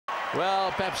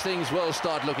Well, perhaps things will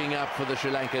start looking up for the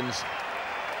Sri Lankans.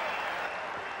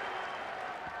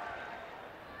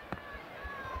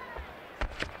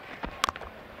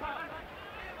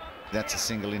 That's a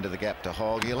single into the gap to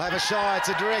Hogg. He'll have a shy. It's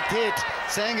a direct hit.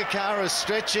 Sangakkara's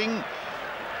stretching.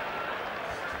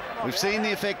 We've seen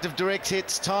the effect of direct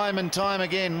hits time and time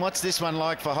again. What's this one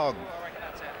like for Hogg?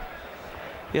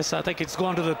 Yes, I think it's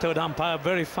gone to the third umpire.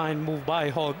 Very fine move by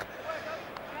Hogg.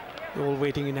 They're all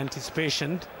waiting in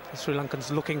anticipation. The Sri Lankans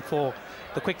looking for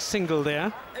the quick single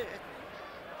there.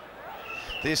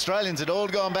 The Australians had all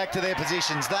gone back to their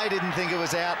positions. They didn't think it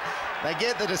was out. They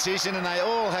get the decision and they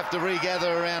all have to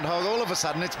regather around Hogg. All of a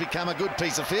sudden it's become a good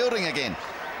piece of fielding again.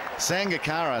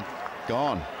 Sangakkara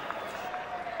gone.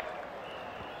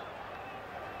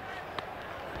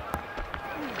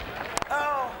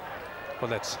 Well,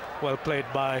 that's well played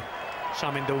by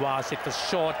Shamin Dawaz. It was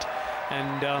short,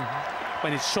 and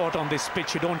when it's short on this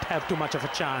pitch, you don't have too much of a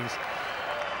chance.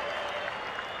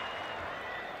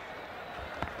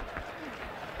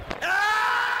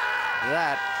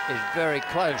 That is very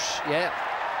close, yeah.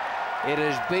 It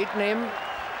has beaten him.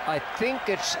 I think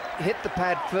it's hit the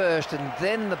pad first and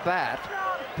then the bat.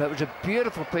 But it was a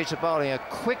beautiful piece of bowling, a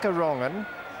quicker wrong-un,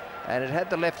 and it had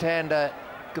the left-hander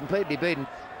completely beaten.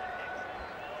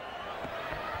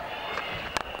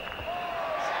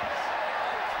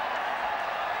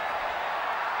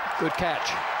 Good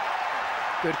catch.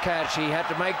 Good catch. He had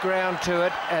to make ground to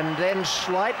it and then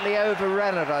slightly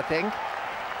overran it, I think.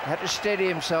 Had to steady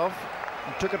himself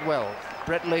and took it well.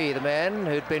 Brett Lee, the man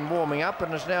who'd been warming up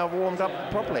and has now warmed up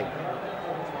properly.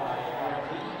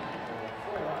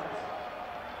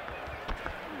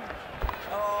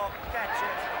 Oh, catch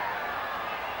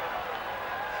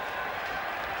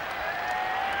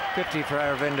it. 50 for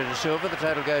Aravinda de Silva. The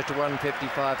total goes to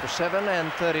 155 for 7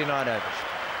 and 39 overs.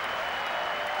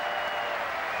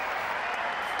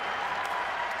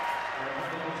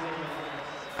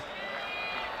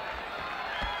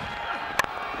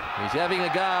 He's having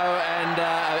a go, and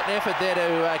an effort there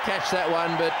to catch that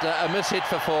one, but a miss-hit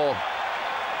for 4.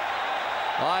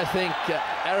 I think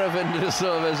Aravinda de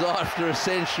Silva's after a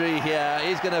century here.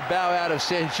 He's going to bow out of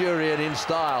Centurion in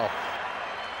style.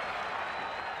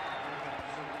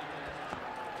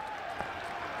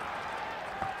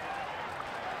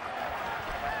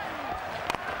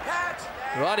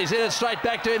 Right, he's hit it straight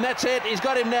back to him. That's it. He's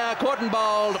got him now, caught and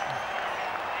bowled.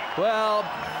 Well,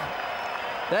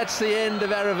 that's the end of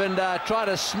Aravinda. Try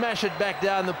to smash it back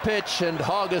down the pitch, and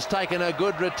Hogg has taken a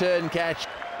good return catch.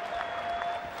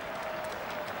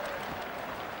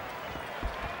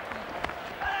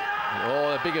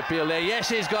 Oh, a big appeal there. Yes,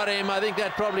 he's got him. I think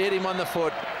that probably hit him on the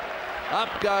foot. Up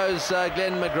goes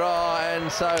Glenn McGrath, and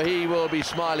so he will be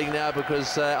smiling now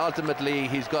because ultimately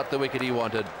he's got the wicket he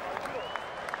wanted.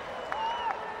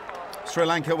 Sri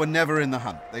Lanka were never in the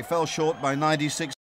hunt. They fell short by 96.